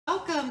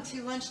Welcome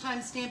to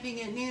Lunchtime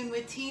Stamping at Noon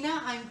with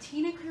Tina. I'm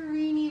Tina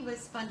Carini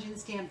with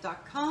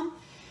SpongeandStamp.com,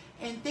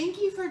 and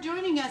thank you for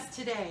joining us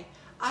today.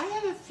 I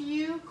have a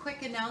few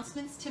quick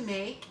announcements to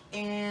make,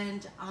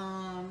 and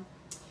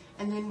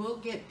then we'll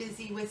get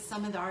busy with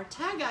some of our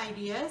tag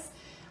ideas.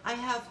 I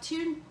have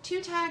two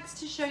tags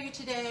to show you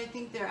today. I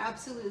think they're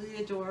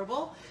absolutely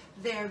adorable.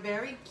 They're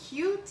very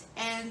cute,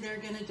 and they're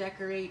going to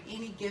decorate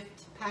any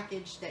gift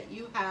package that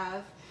you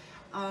have.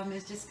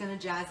 It's just going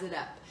to jazz it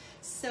up.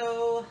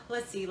 So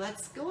let's see,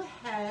 let's go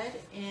ahead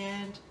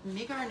and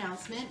make our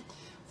announcement.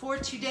 For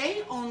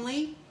today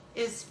only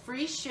is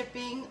free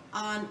shipping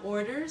on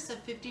orders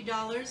of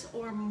 $50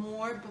 or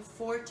more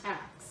before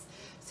tax.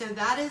 So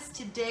that is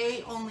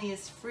today only,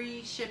 is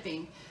free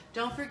shipping.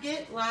 Don't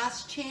forget,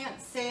 last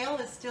chance sale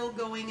is still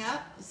going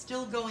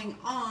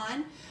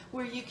on,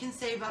 where you can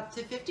save up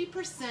to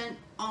 50%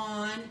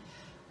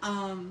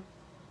 on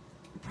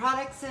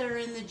products that are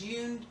in the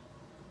June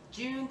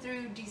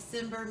through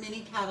December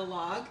mini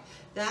catalog.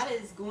 That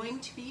is going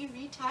to be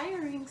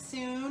retiring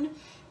soon.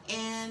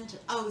 And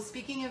oh,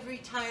 speaking of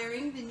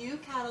retiring, the new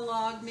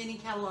catalog, mini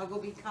catalog, will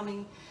be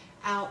coming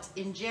out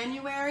in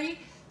January.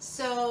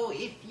 So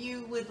if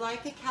you would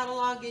like a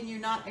catalog and you're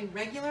not a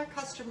regular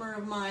customer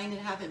of mine and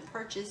haven't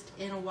purchased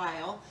in a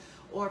while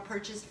or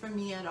purchased from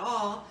me at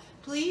all,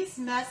 please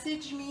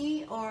message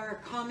me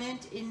or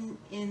comment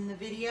in the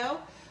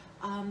video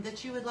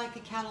that you would like a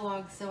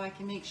catalog so I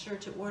can make sure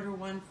to order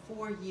one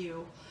for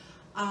you.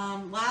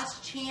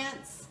 Last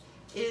chance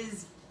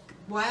is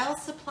while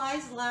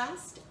supplies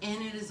last,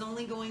 and it is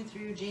only going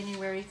through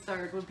January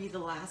 3rd will be the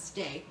last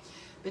day.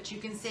 But you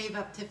can save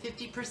up to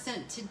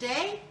 50%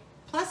 today,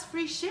 plus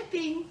free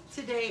shipping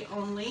today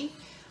only.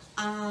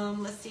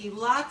 Let's see,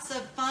 lots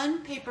of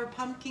fun paper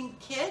pumpkin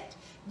kit.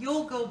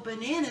 You'll go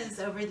bananas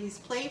over these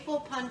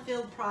playful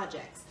pun-filled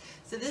projects.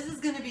 So this is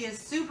going to be a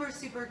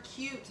super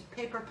cute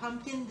paper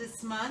pumpkin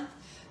this month.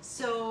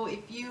 So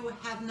if you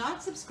have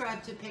not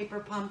subscribed to Paper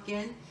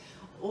Pumpkin,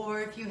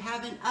 or if you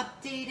haven't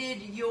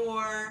updated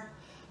your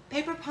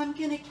Paper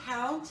Pumpkin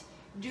account,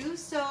 do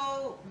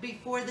so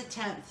before the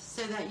 10th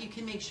so that you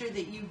can make sure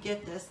that you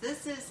get this.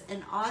 This is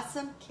an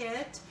awesome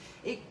kit.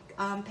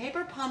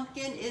 Paper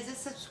Pumpkin is a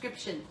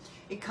subscription.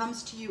 It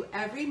comes to you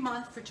every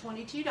month for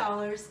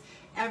 $22.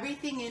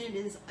 Everything in it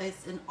is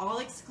an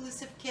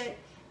all-exclusive kit.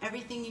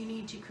 Everything you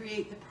need to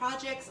create the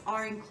projects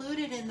are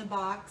included in the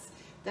box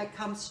that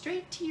comes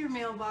straight to your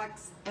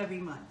mailbox every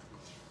month.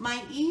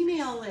 My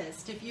email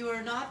list, if you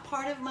are not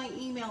part of my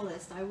email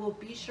list, I will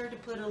be sure to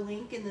put a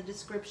link in the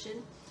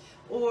description,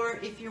 or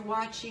if you're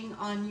watching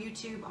on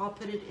YouTube, I'll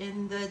put it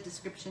in the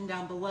description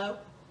down below.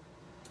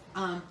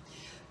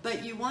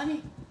 But you want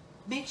to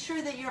make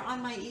sure that you're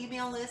on my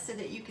email list so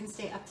that you can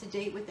stay up to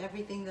date with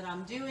everything that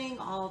I'm doing,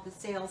 all the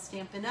sales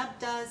Stampin'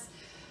 Up! Does,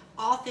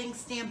 all things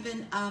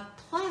Stampin' Up!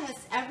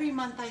 Plus, every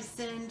month I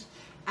send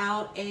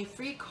out a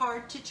free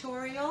card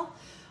tutorial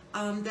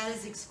that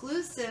is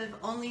exclusive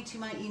only to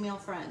my email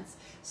friends.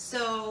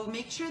 So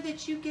make sure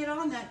that you get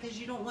on that, because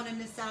you don't want to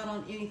miss out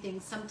on anything.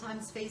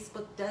 Sometimes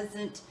Facebook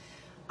doesn't,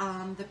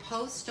 the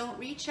posts don't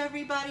reach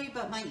everybody,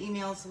 but my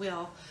emails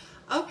will.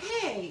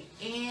 Okay,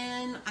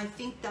 and I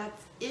think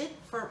that's it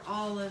for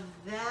all of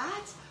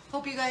that.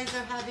 Hope you guys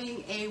are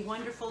having a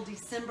wonderful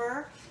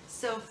December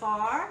so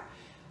far.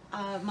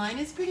 Mine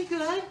is pretty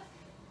good.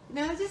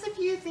 Now, just a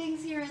few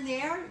things here and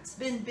there. It's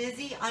been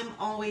busy. I'm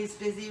always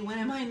busy. When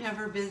am I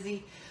never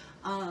busy?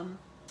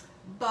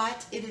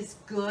 But it is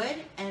good,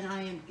 and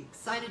I am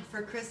excited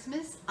for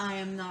Christmas. I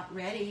am not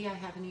ready. I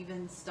haven't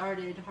even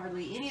started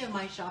hardly any of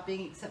my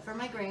shopping except for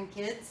my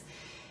grandkids.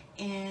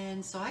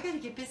 And so I got to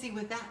get busy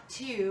with that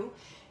too.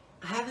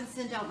 I haven't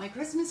sent out my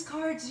Christmas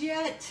cards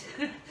yet,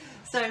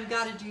 so I've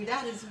got to do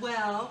that as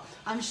well.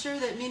 I'm sure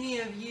that many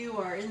of you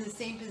are in the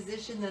same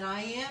position that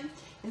I am,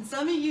 and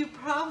some of you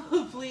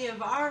probably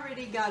have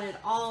already got it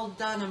all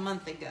done a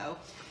month ago.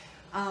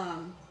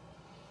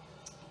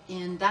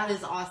 And that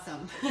is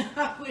awesome.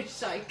 I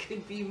wish I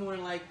could be more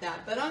like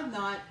that, but I'm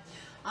not.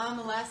 I'm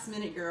a last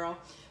minute girl,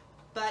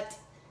 but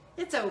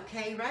it's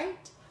okay, right?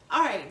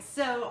 All right,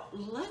 so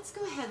let's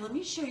go ahead. Let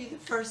me show you the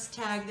first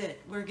tag that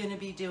we're going to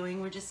be doing.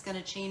 We're just going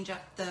to change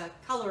up the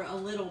color a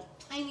little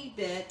tiny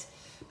bit,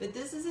 but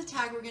this is a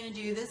tag we're going to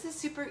do. This is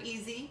super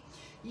easy.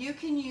 You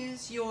can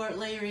use your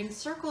layering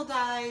circle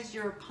dies,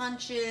 your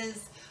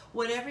punches,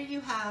 whatever you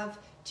have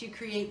to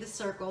create the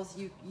circles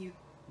you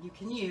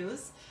can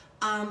use.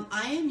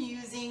 I am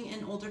using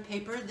an older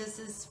paper. This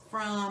is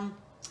from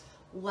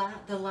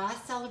the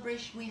last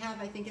celebration we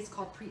have. I think it's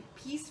called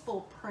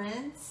Peaceful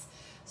Prints.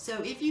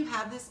 So if you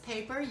have this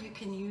paper, you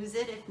can use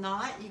it. If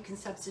not, you can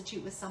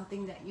substitute with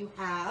something that you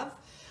have.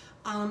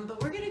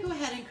 But we're going to go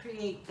ahead and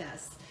create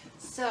this.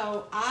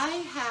 So I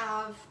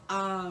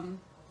have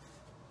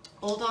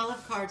Old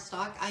Olive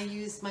cardstock. I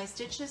used my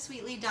Stitch So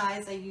Sweetly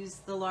dies. I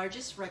used the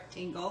largest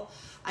rectangle.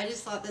 I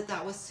just thought that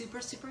that was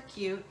super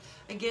cute.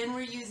 Again,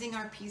 we're using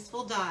our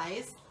peaceful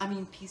dies.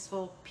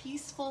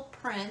 Peaceful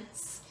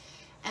prints.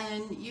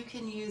 And you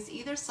can use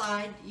either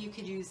side. You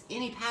could use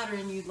any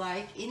pattern you'd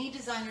like, any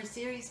designer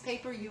series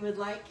paper you would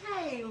like.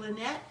 Hey,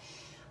 Lynette.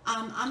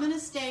 I'm going to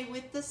stay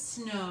with the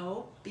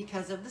snow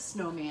because of the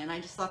snowman. I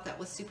just thought that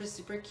was super,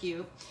 super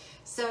cute.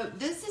 So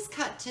this is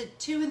cut to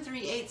 2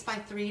 3/8 by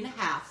 3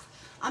 1/2.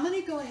 I'm going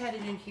to go ahead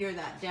and adhere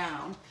that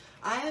down.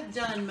 I have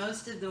done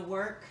most of the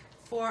work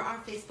for our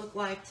Facebook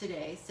Live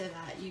today so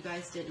that you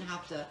guys didn't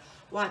have to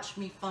watch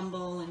me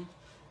fumble and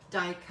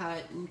die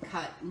cut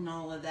and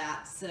all of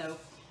that. So,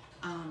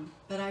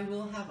 but I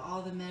will have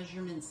all the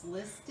measurements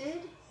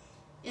listed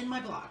in my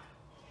blog.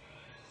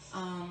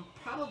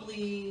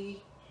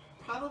 Probably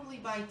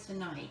by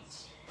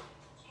tonight,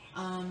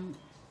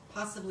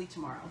 possibly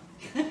tomorrow.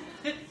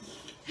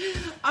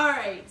 All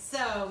right,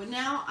 so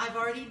now I've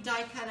already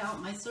die cut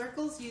out my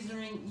circles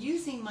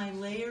using my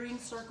layering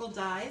circle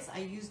dies. I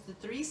used the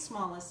 3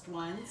 smallest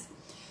ones.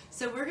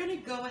 So we're going to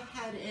go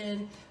ahead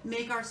and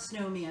make our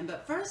snowman.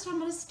 But first I'm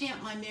going to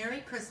stamp my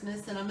Merry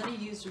Christmas, and I'm going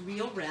to use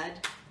Real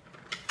Red.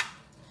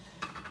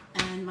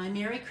 And my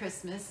Merry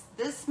Christmas.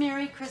 This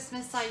Merry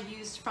Christmas I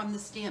used from the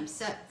stamp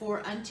set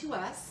for Unto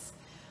Us.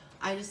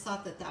 I just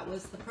thought that that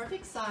was the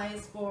perfect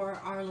size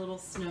for our little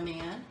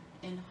snowman.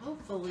 And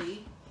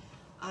hopefully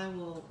I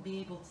will be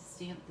able to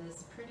stamp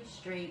this pretty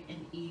straight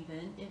and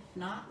even. If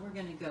not, we're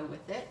going to go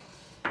with it.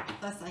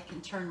 Plus I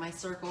can turn my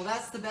circle.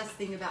 That's the best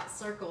thing about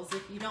circles.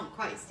 If you don't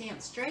quite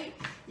stamp straight,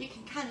 you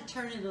can kind of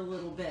turn it a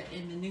little bit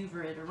and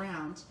maneuver it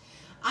around.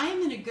 I'm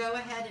going to go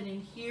ahead and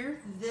adhere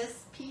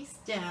this piece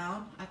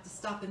down. I have to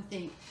stop and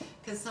think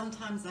because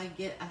sometimes I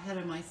get ahead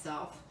of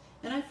myself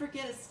and I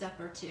forget a step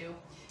or two.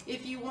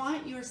 If you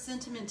want your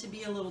sentiment to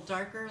be a little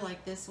darker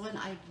like this one,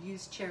 I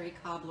used Cherry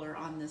Cobbler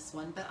on this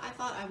one, but I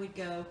thought I would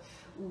go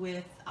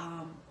with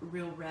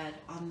Real Red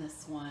on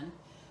this one.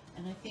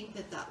 And I think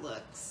that that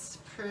looks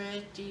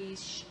pretty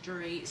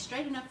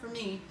straight enough for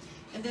me.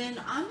 And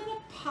then I'm going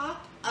to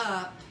pop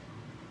up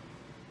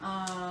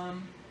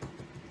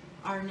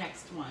our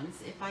next ones.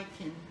 If I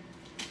can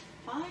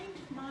find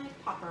my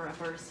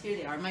popper-uppers. Here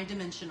they are, my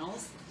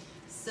dimensionals.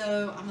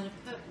 So I'm going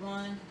to put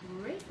one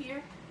right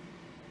here.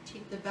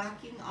 Take the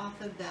backing off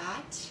of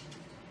that.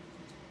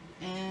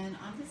 And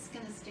I'm just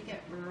going to stick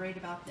it right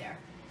about there.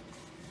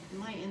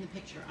 Am I in the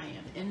picture? I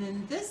am. And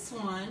then this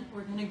one,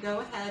 we're going to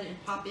go ahead and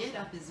pop it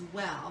up as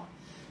well.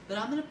 But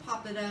I'm going to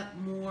pop it up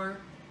more,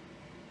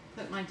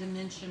 put my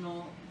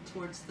dimensional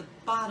towards the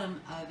bottom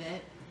of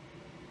it.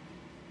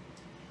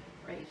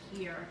 Right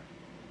here.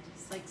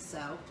 Just like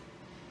so.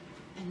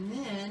 And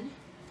then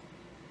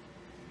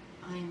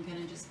I'm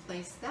going to just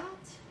place that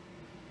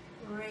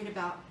right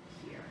about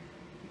here.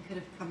 It could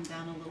have come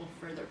down a little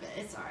further, but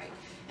it's all right.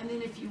 And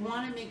then if you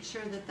want to make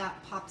sure that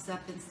that pops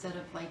up instead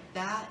of like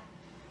that,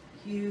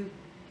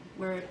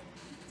 where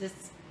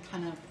this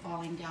kind of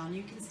falling down,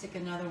 you can stick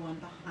another one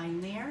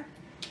behind there.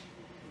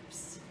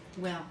 Oops.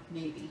 Well,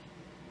 maybe.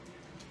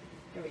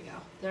 There we go.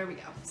 There we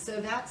go. So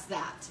that's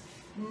that.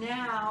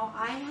 Now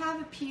I have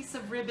a piece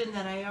of ribbon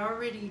that I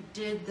already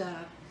did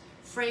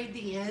frayed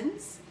the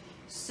ends.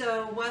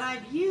 So what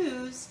I've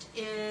used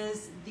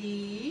is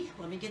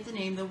let me get the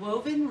name, the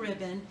woven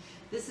ribbon.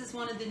 This is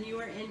one of the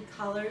newer in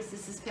colors.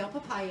 This is Pale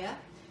Papaya,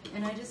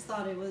 and I just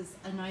thought it was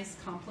a nice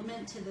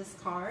compliment to this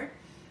card.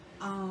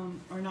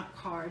 Or not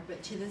card,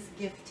 but to this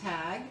gift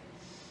tag.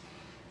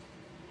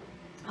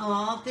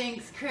 Oh,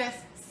 thanks, Chris.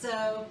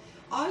 So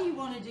all you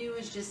want to do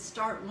is just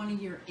start one of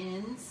your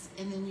ends,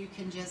 and then you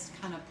can just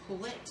kind of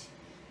pull it,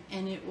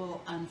 and it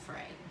will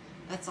unfray.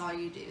 That's all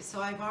you do.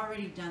 So I've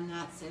already done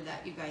that so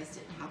that you guys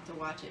didn't have to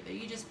watch it, but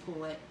you just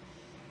pull it,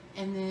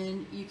 and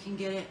then you can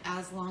get it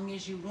as long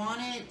as you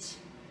want it,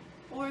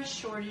 or as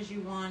short as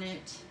you want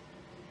it,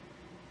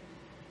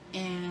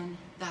 and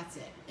that's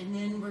it. And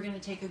then we're going to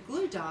take a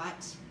glue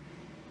dot,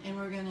 and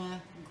we're going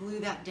to glue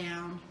that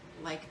down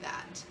like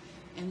that.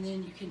 And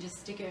then you can just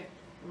stick it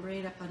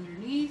right up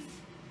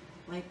underneath,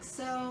 like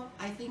so.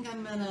 I think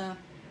I'm going to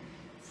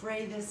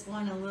fray this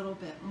one a little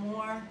bit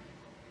more.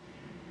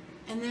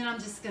 And then I'm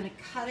just going to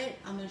cut it.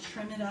 I'm going to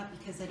trim it up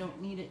because I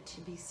don't need it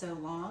to be so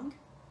long.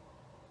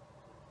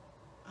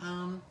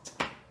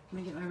 Let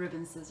me get my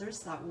ribbon scissors.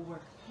 That will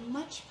work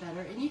much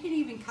better. And you can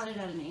even cut it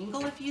at an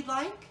angle if you'd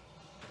like.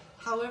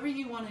 However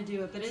you want to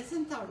do it. But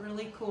isn't that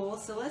really cool?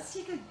 So let's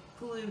take a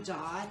glue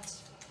dot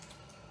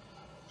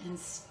and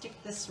stick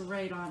this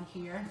right on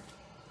here,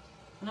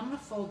 and I'm going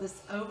to fold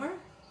this over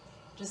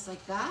just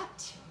like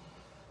that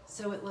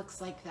so it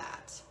looks like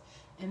that.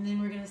 And then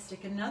we're going to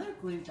stick another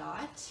glue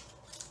dot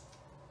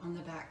on the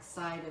back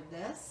side of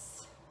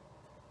this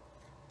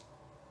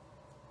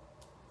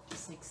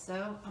just like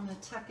so. I'm going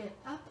to tuck it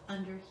up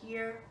under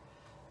here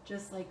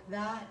just like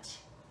that,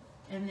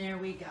 and there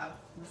we go.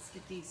 Let's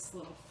get these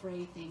little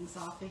fray things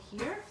off of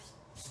here.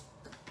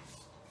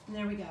 And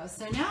there we go.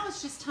 So now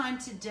it's just time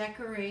to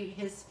decorate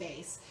his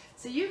face.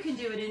 So you can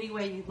do it any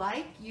way you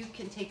like. You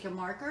can take your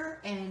marker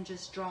and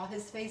just draw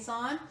his face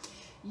on.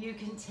 You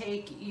can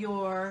take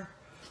your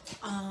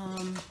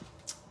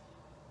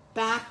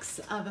backs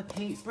of a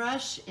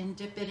paintbrush and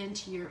dip it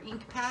into your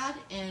ink pad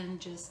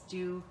and just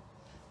do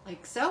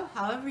like so,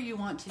 however you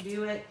want to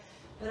do it.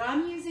 But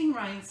I'm using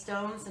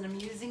rhinestones, and I'm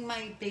using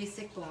my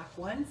basic black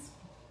ones.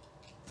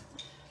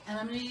 And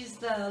I'm going to use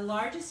the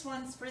largest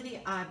ones for the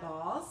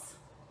eyeballs.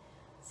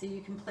 So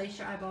you can place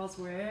your eyeballs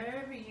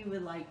wherever you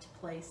would like to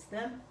place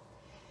them.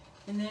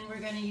 And then we're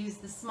going to use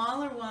the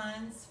smaller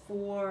ones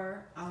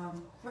for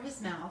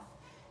his mouth.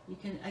 You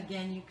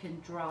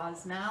can draw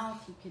his mouth.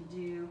 You can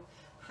do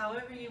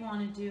however you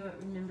want to do it.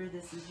 Remember,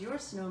 this is your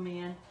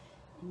snowman,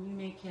 and you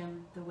make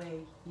him the way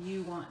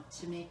you want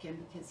to make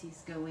him because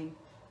he's going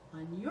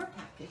on your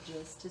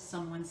packages to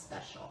someone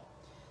special.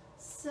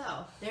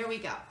 So there we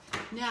go.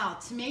 Now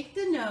to make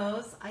the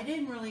nose, I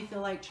didn't really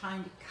feel like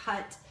trying to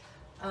cut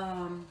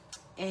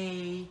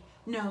a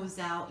nose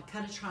out,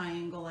 cut a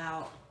triangle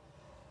out.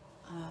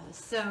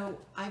 So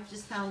I've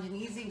just found an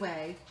easy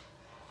way.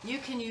 You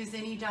can use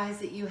any dies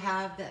that you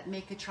have that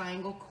make a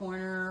triangle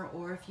corner,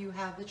 or if you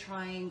have the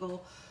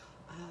triangle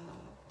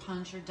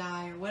punch or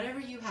die or whatever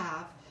you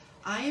have.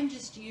 I am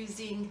just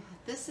using,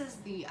 this is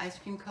the ice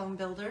cream cone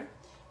builder,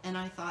 and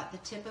I thought the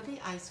tip of the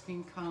ice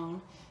cream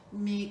cone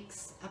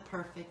makes a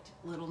perfect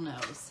little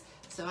nose.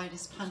 So I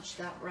just punched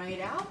that right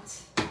out,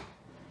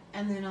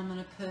 and then I'm going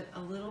to put a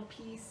little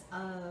piece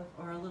of,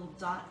 or a little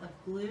dot of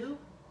glue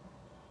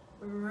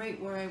right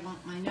where I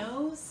want my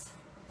nose.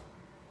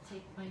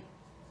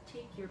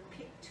 Take your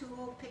pick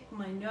tool, pick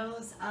my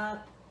nose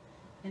up,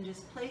 and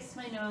just place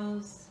my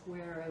nose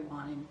where I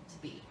want him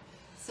to be.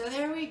 So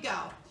there we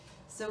go.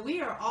 So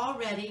we are all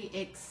ready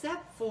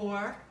except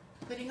for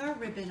putting our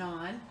ribbon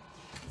on.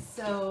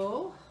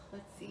 So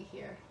let's see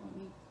here. Let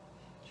me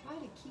try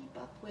to keep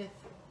up with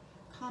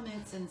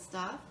comments and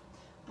stuff.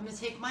 I'm going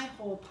to take my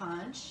hole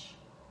punch.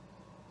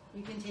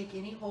 You can take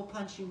any hole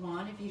punch you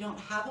want. If you don't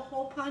have a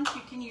hole punch,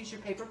 you can use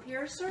your paper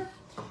piercer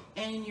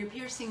and your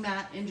piercing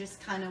mat and just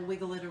kind of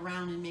wiggle it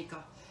around and make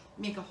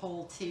a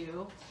hole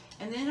too.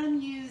 And then I'm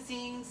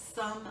using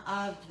some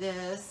of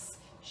this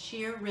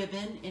sheer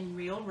ribbon in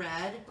Real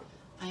Red.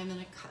 I am going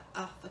to cut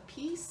off a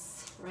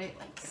piece right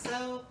like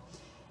so.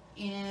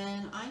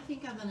 And I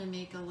think I'm going to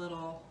make a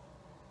little,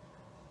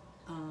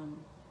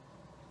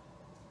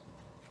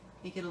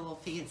 make it a little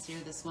fancier,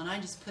 this one. I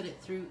just put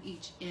it through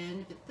each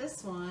end, but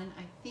this one,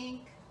 I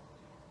think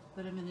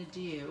what I'm going to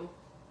do,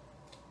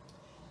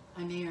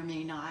 I may or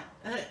may not.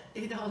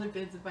 It all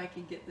depends if I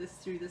can get this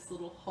through this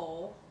little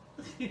hole.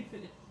 Okay.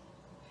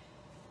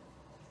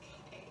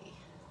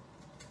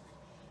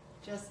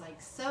 Just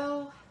like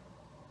so.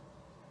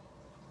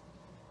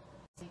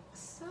 Like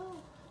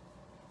so.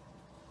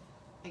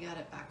 I got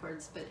it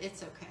backwards, but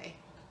it's okay.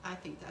 I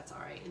think that's all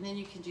right. And then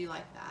you can do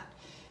like that.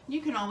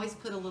 You can always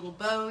put a little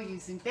bow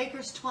using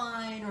baker's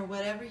twine or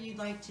whatever you'd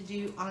like to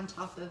do on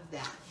top of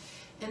that.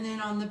 And then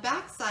on the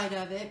back side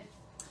of it,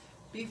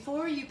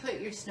 before you put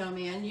your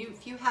snowman,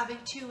 if you have a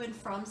to and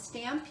from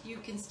stamp, you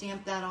can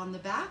stamp that on the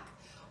back,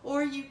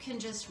 or you can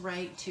just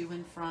write to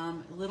and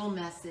from, a little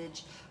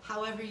message,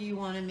 however you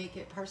want to make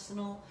it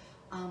personal,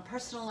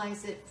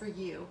 personalize it for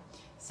you.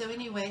 So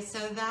anyway, so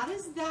that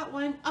is that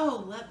one.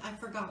 Oh, I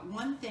forgot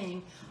one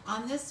thing.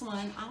 On this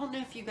one, I don't know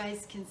if you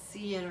guys can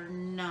see it or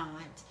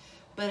not,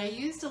 but I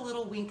used a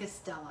little Wink of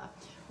Stella.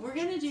 We're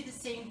going to do the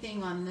same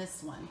thing on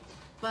this one,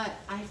 but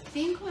I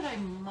think what I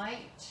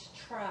might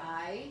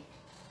try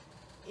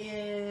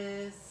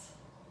is,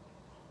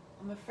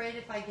 I'm afraid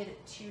if I get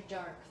it too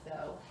dark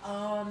though.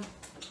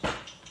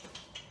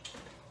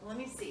 Let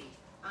me see.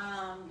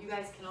 You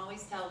guys can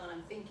always tell when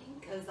I'm thinking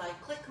because I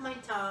click my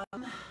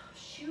tongue.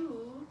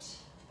 Shoot,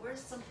 where's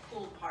some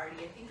pool party?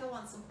 I think I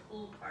want some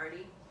pool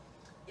party.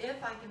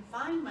 If I can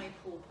find my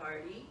pool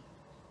party.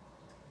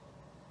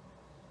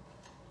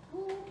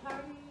 Pool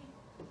party.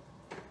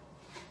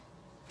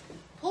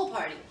 Pool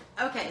party.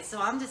 Okay, so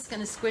I'm just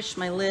going to squish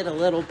my lid a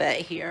little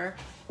bit here.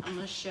 I'm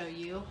going to show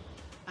you.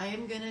 I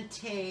am going to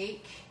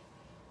take,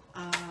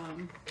 I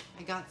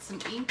got some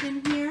ink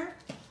in here.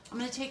 I'm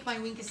going to take my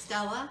Wink of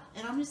Stella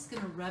and I'm just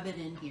going to rub it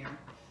in here.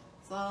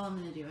 That's all I'm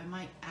going to do. I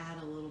might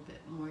add a little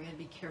bit more. You got to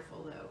be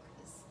careful though,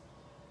 because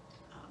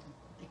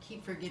I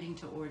keep forgetting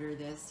to order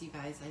this. You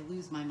guys, I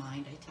lose my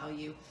mind, I tell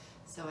you.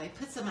 So I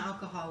put some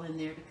alcohol in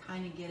there to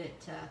kind of get it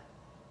to,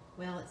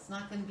 well, it's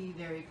not going to be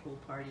very pool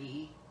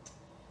party.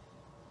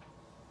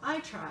 I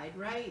tried,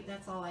 right?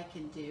 That's all I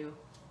can do.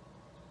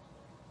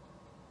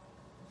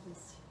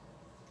 Just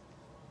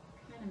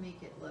kind of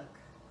make it look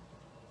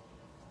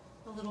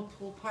a little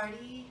pool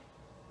party.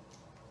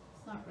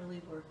 It's not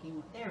really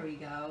working. There we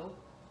go.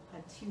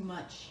 Had too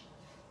much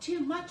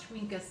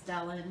Wink of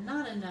Stella and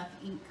not enough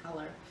ink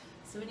color.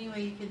 So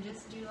anyway, you can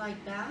just do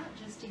like that,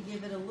 just to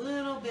give it a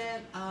little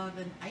bit of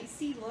an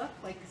icy look,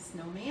 like a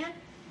snowman,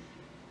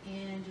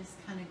 and just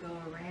kind of go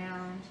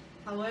around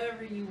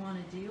however you want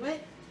to do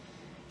it.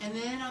 And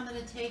then I'm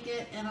going to take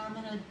it and I'm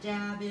going to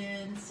dab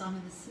in some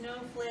of the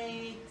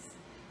snowflakes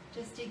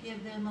just to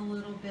give them a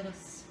little bit of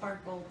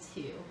sparkle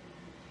too.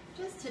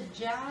 Just to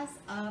jazz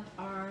up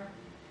our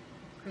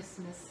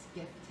Christmas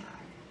gift tag.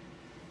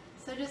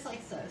 So just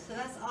like so. So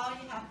that's all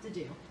you have to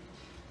do.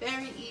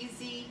 Very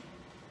easy.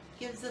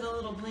 Gives it a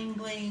little bling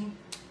bling.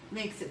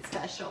 Makes it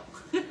special.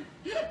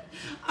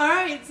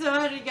 Alright, so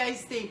how do you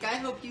guys think? I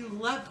hope you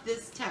love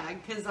this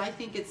tag because I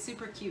think it's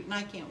super cute and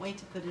I can't wait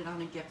to put it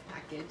on a gift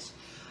package.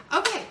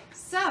 Okay,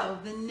 so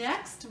the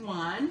next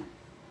one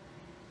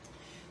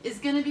is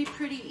going to be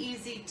pretty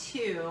easy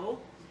too.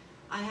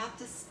 I have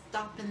to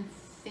stop and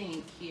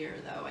think here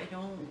though. I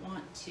don't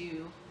want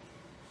to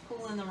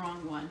pull in the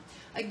wrong one.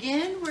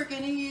 Again, we're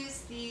going to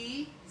use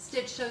the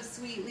Stitch So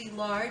Sweetly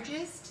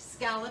largest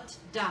scalloped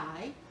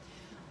die.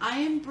 I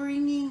am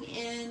bringing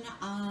in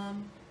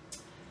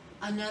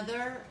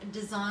another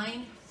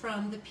design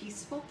from the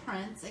Peaceful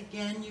Prints.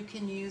 Again, you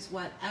can use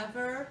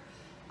whatever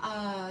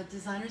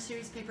designer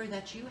series paper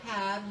that you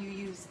have. You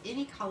use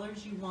any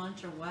colors you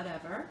want or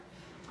whatever.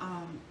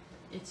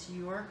 It's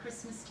your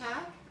Christmas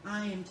tag.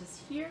 I am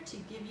just here to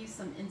give you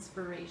some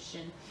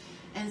inspiration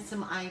and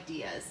some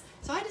ideas.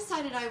 So I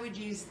decided I would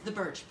use the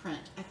birch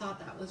print. I thought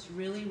that was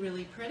really,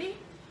 really pretty.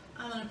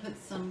 I'm going to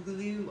put some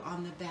glue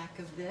on the back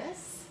of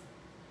this.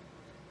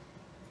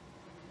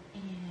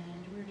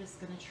 And we're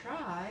just going to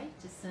try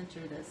to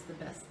center this the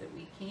best that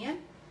we can.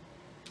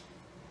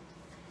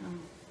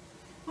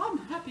 I'm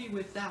happy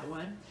with that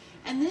one.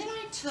 And then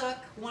I took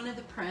one of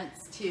the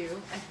prints too.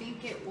 I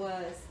think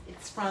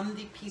it's from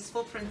the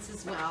Peaceful Prints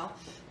as well,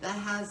 that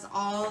has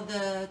all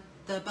the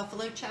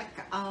buffalo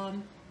check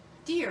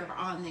deer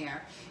on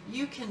there.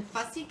 You can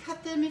fussy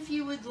cut them if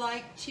you would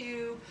like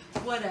to,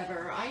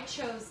 whatever. I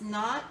chose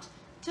not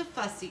to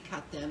fussy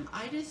cut them.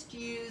 I just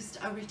used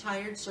a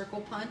retired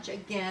circle punch.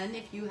 Again,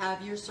 if you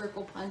have your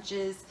circle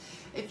punches,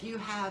 if you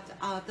have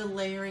the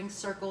layering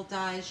circle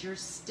dies, your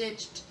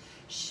stitched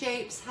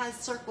shapes has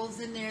circles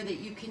in there that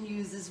you can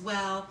use as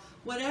well.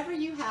 Whatever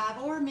you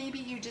have, or maybe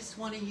you just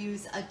want to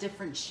use a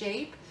different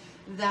shape,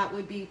 that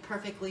would be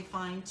perfectly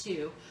fine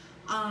too.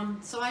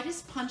 So I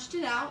just punched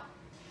it out.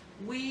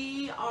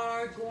 We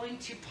are going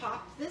to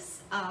pop this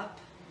up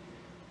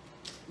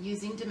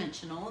using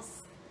dimensionals.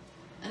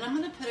 And I'm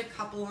going to put a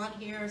couple on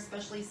here,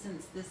 especially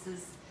since this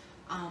is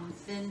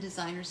thin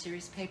designer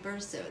series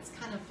paper, so it's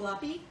kind of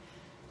floppy.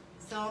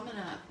 So I'm going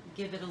to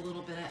give it a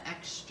little bit of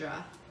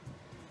extra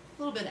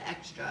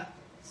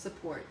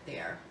support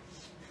there.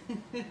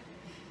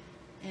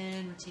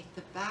 And we'll take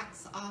the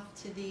backs off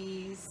to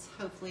these.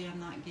 Hopefully I'm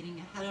not getting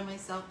ahead of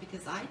myself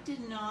because I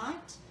did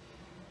not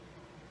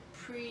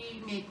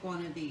pre-make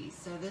one of these.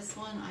 So this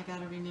one, I got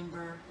to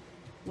remember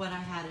what I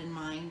had in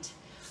mind.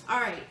 All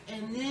right,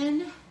 and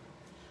then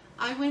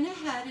I went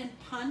ahead and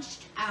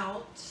punched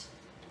out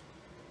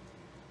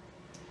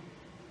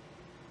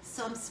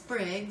some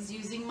sprigs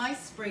using my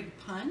sprig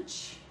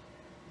punch.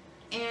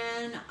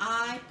 And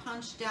I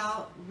punched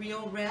out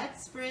real red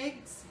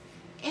sprigs.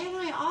 And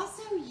I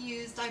also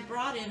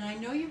brought in, I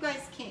know you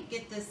guys can't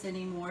get this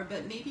anymore,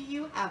 but maybe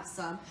you have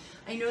some.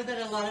 I know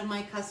that a lot of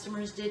my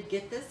customers did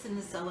get this in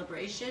the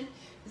celebration.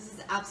 This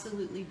is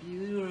absolutely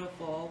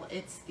beautiful.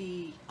 It's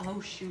the, oh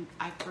shoot,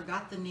 I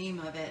forgot the name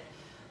of it.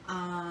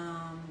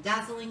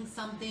 Dazzling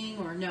something,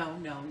 or no.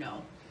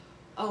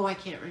 Oh, I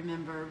can't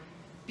remember.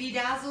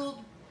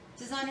 Bedazzled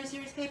designer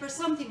series paper,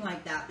 something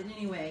like that. But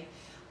anyway,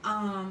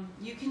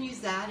 you can use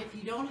that. If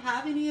you don't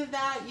have any of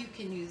that, you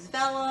can use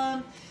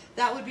vellum.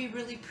 That would be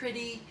really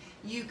pretty.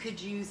 You could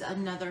use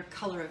another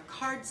color of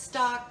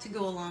cardstock to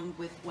go along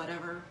with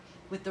whatever,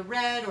 with the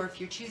red, or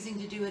if you're choosing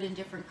to do it in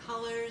different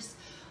colors.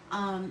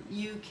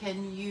 You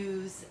can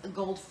use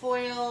gold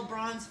foil,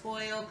 bronze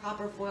foil,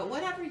 copper foil,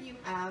 whatever you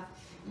have,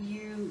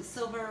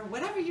 silver,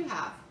 whatever you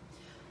have.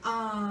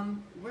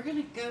 We're going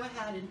to go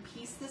ahead and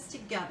piece this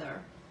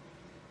together.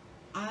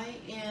 I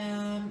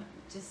am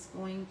just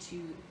going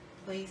to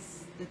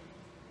place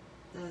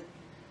the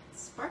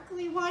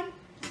sparkly one,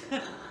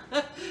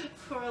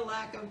 for a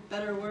lack of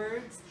better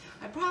words.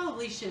 I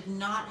probably should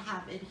not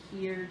have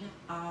adhered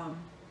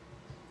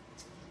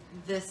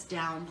this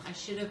down. I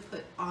should have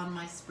put on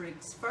my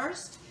sprigs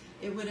first.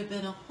 It would have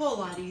been a whole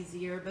lot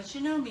easier, but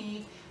you know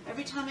me,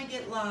 every time I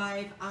get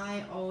live,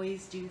 I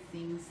always do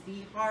things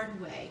the hard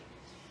way.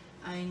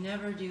 I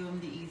never do them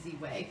the easy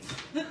way.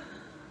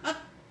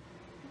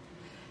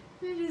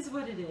 It is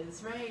what it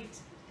is, right?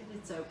 And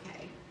it's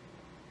okay.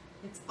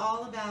 It's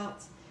all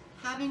about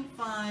having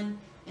fun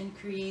and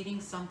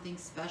creating something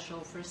special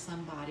for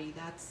somebody.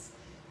 That's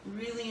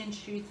really and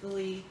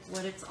truthfully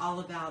what it's all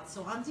about.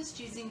 So I'm just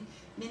using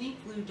mini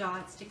glue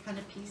dots to kind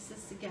of piece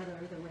this together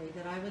the way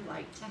that I would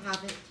like to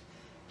have it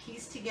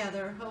pieced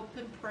together. Hope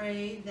and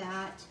pray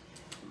that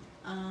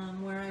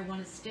where I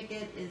want to stick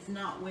it is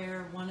not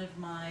where one of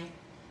my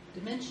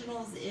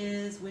dimensionals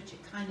is, which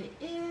it kind of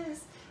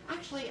is.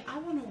 Actually, I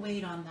want to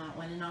wait on that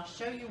one, and I'll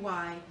show you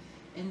why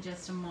in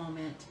just a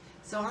moment.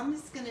 So I'm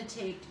just going to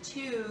take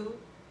two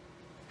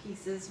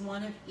pieces,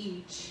 one of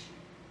each.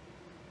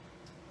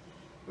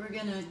 We're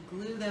going to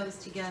glue those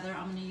together.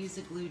 I'm going to use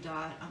a glue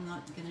dot. I'm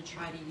not going to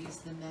try to use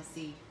the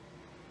messy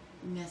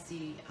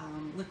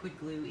liquid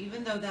glue,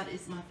 even though that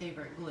is my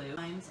favorite glue.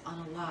 Sometimes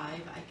on a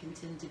live, I can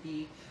tend to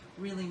be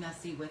really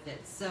messy with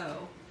it.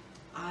 So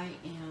I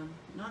am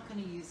not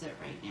going to use it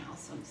right now.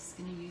 So I'm just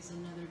going to use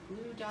another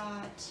glue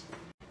dot.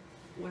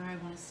 Where I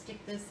want to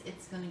stick this,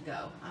 it's going to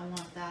go. I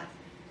want that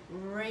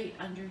right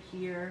under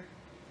here,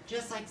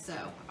 just like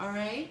so. All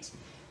right.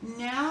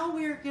 Now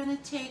we're going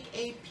to take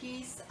a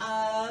piece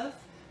of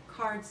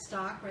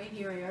cardstock right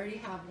here. I already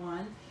have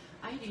one.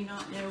 I do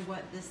not know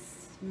what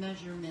this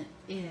measurement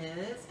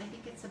is. I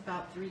think it's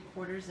about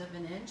 3/4 of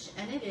an inch,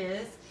 and it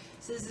is.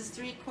 So this is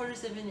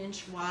 3/4 of an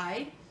inch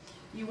wide.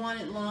 You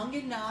want it long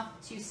enough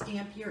to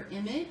stamp your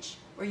image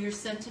or your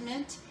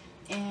sentiment,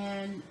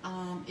 and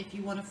if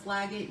you want to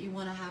flag it, you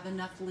want to have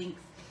enough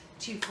length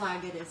to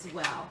flag it as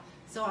well.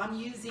 So I'm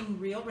using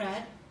Real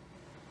Red.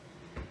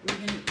 We're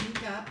going to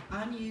ink up.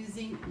 I'm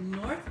using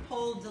North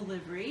Pole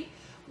Delivery,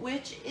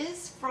 which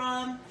is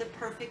from the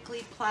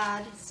Perfectly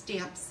Plaid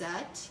stamp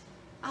set.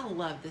 I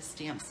love this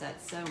stamp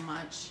set so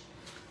much.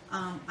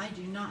 I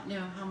do not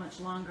know how much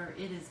longer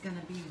it is going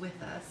to be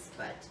with us,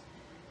 but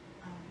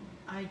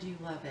I do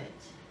love it.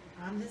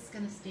 I'm just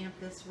going to stamp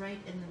this right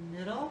in the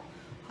middle.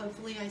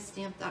 Hopefully I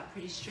stamped that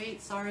pretty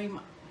straight. Sorry,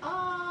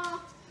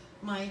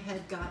 my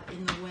head got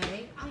in the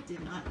way. I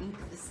did not ink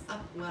this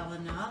up well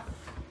enough.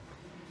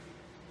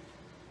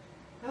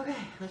 Okay,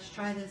 let's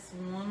try this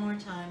one more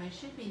time. I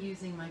should be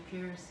using my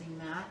piercing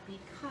mat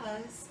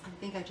because I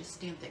think I just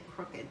stamped it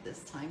crooked this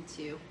time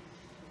too.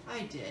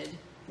 I did.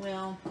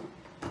 Well,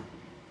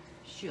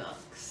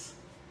 shucks.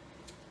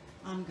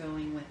 I'm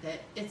going with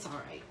it. It's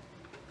all right.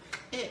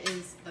 It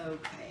is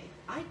okay.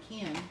 I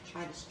can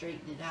try to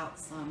straighten it out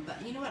some,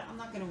 but you know what? I'm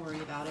not going to worry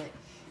about it.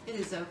 It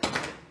is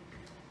okay.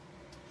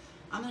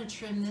 I'm going to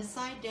trim this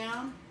side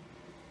down.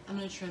 I'm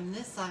going to trim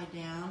this side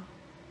down.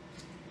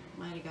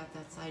 Might have got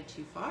that side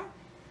too far.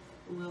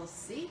 We'll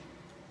see.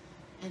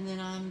 And then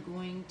I'm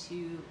going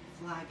to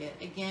flag it.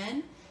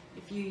 Again,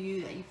 if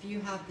you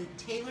have the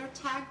Taylor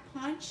tag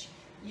punch,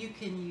 you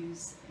can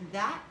use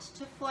that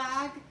to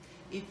flag.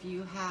 If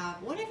you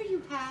have whatever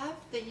you have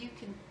that you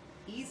can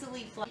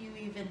easily flag, you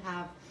even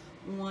have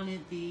one of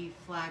the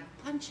flag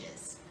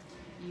punches,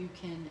 you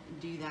can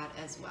do that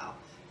as well.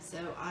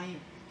 So I'm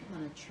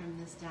going to trim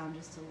this down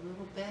just a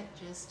little bit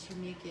just to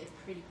make it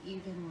pretty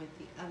even with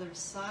the other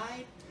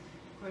side.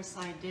 Of course,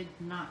 I did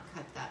not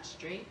cut that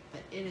straight,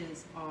 but it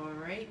is all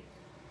right.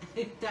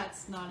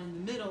 That's not in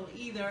the middle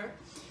either,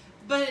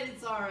 but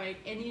it's all right.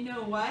 And you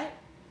know what?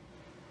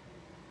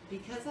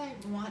 Because I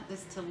want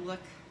this to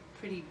look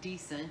pretty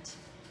decent,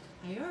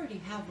 I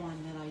already have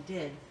one that I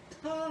did.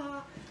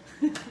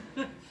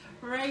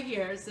 Right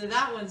here. So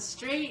that one's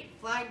straight,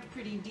 flagged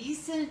pretty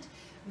decent.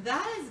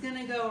 That is going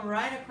to go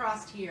right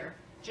across here,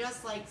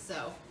 just like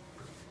so.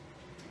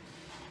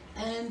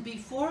 And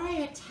before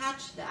I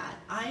attach that,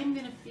 I'm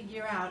going to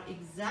figure out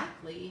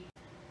exactly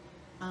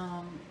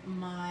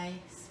my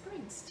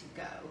sprigs to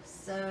go.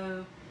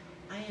 So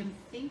I am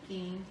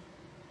thinking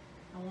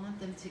I want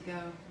them to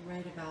go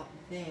right about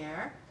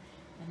there.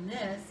 And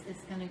this is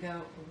going to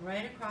go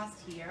right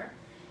across here.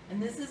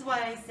 And this is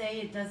why I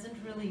say it doesn't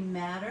really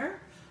matter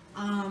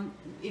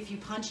if you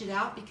punch it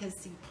out, because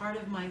see, part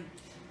of my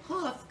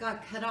hoof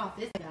got cut off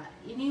is that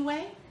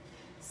anyway.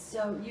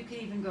 So you can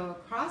even go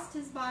across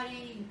his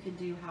body. You could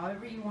do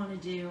however you want to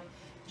do,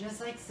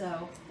 just like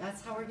so.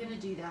 That's how we're going to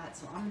do that.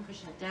 So I'm going to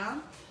push that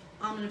down.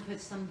 I'm going to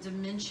put some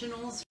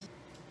dimensionals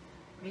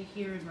right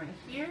here and right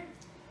here.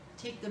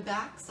 Take the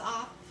backs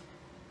off.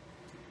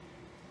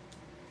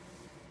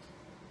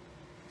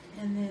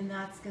 And then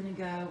that's going to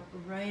go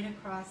right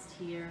across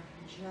here,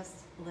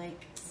 just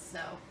like so.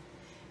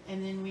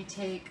 And then we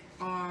take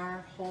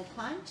our hole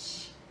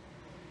punch.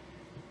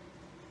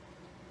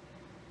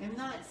 I'm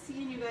not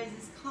seeing you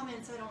guys'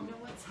 comments. I don't know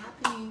what's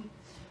happening.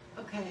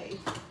 Okay.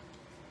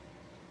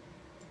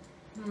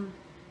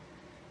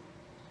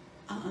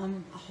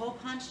 A hole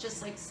punch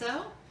just like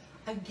so.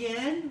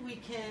 Again, we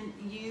can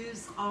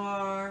use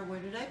our, where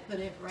did I put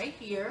it? Right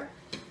here.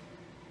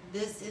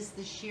 This is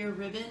the sheer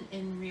ribbon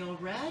in Real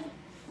Red.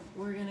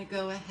 We're going to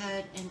go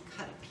ahead and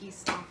cut a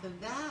piece off of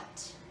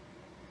that.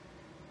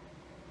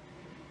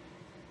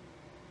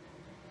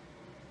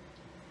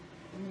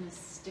 I'm going to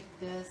stick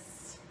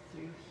this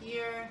through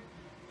here.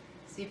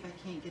 See if I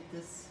can't get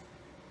this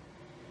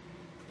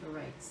the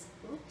right.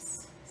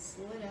 Oops,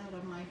 slid out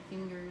of my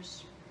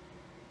fingers.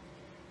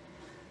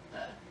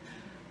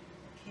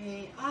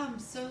 Okay, I'm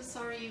so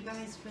sorry you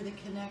guys for the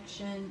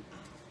connection.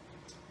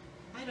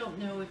 I don't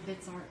know if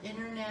it's our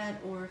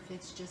internet or if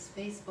it's just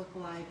Facebook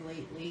Live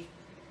lately.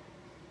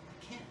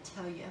 I can't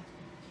tell you.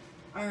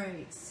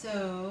 Alright,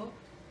 so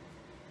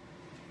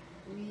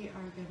we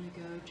are going to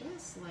go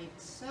just like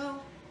so.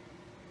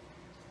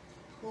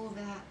 Pull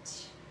that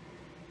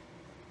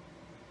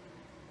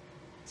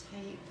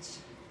tight,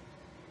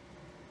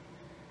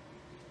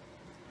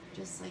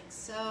 just like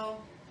so.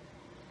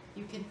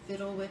 You can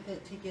fiddle with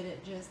it to get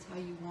it just how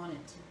you want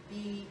it to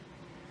be.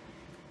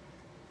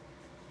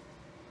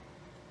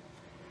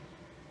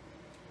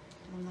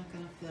 I'm not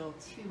going to fiddle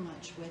too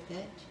much with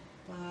it,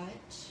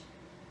 but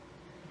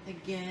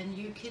again,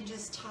 you can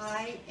just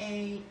tie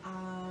a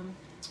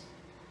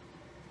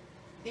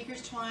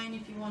baker's twine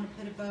if you want to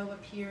put a bow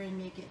up here and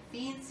make it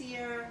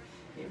fancier.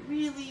 It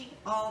really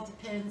all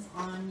depends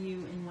on you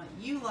and what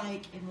you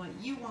like and what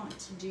you want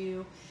to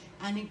do.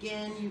 And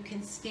again, you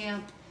can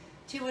stamp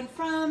to and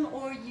from,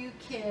 or you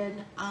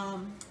can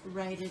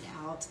write it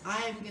out.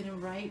 I am going to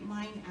write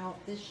mine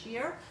out this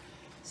year,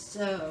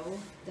 so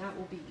that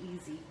will be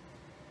easy.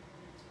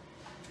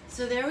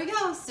 So there we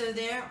go. So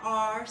there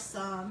are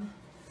some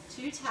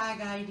 2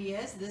 tag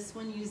ideas. This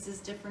one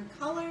uses different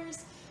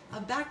colors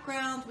of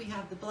background. We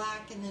have the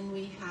black, and then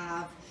we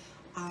have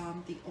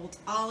the old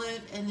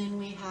olive, and then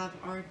we have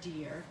our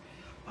deer.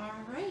 All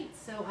right,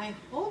 so I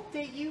hope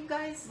that you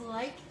guys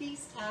like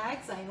these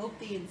tags. I hope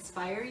they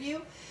inspire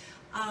you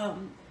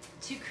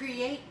to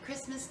create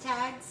Christmas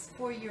tags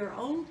for your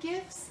own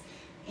gifts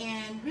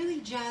and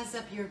really jazz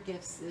up your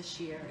gifts this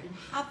year and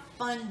have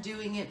fun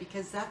doing it,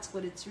 because that's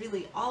what it's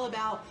really all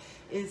about,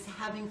 is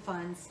having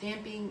fun,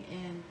 stamping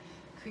and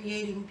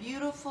creating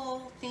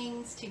beautiful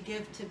things to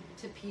give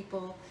to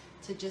people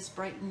to just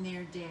brighten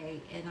their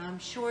day. And I'm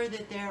sure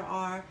that there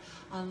are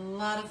a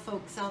lot of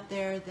folks out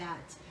there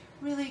that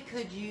really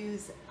could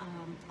use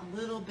a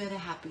little bit of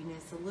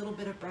happiness, a little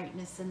bit of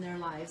brightness in their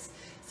lives.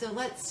 So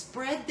let's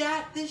spread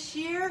that this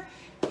year.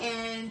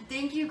 And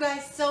thank you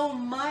guys so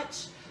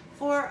much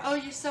for, oh,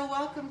 you're so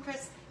welcome,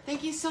 Chris.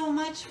 Thank you so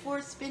much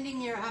for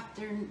spending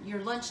your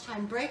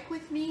lunchtime break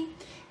with me.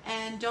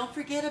 And don't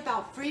forget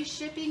about free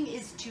shipping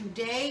is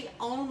today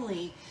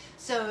only.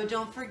 So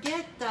don't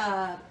forget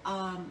the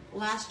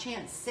last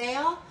chance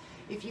sale.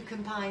 If you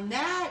combine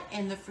that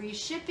and the free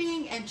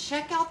shipping, and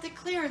check out the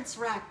clearance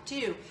rack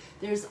too.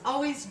 There's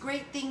always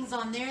great things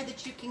on there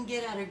that you can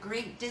get at a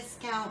great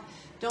discount.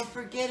 Don't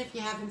forget, if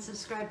you haven't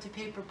subscribed to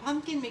Paper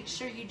Pumpkin, make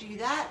sure you do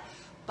that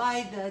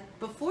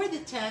before the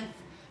 10th,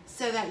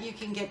 so that you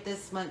can get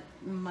this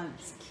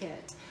month's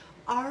kit.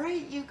 All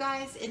right, you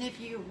guys, and if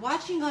you're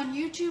watching on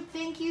YouTube,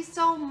 thank you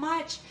so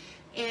much.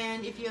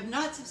 And if you have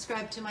not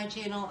subscribed to my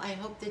channel, I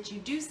hope that you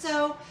do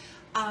so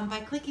by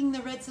clicking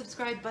the red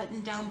subscribe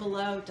button down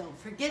below. Don't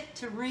forget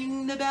to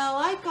ring the bell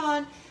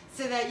icon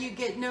so that you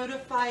get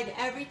notified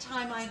every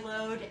time I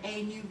load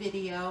a new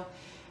video.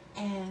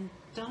 And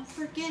don't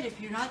forget,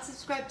 if you're not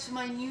subscribed to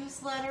my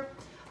newsletter,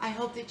 I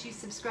hope that you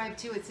subscribe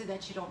to it so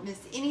that you don't miss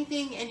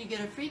anything, and you get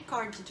a free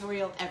card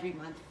tutorial every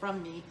month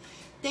from me.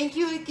 Thank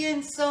you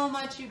again so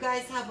much. You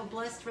guys have a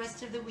blessed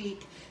rest of the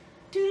week.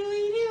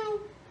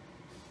 Doodly-doo.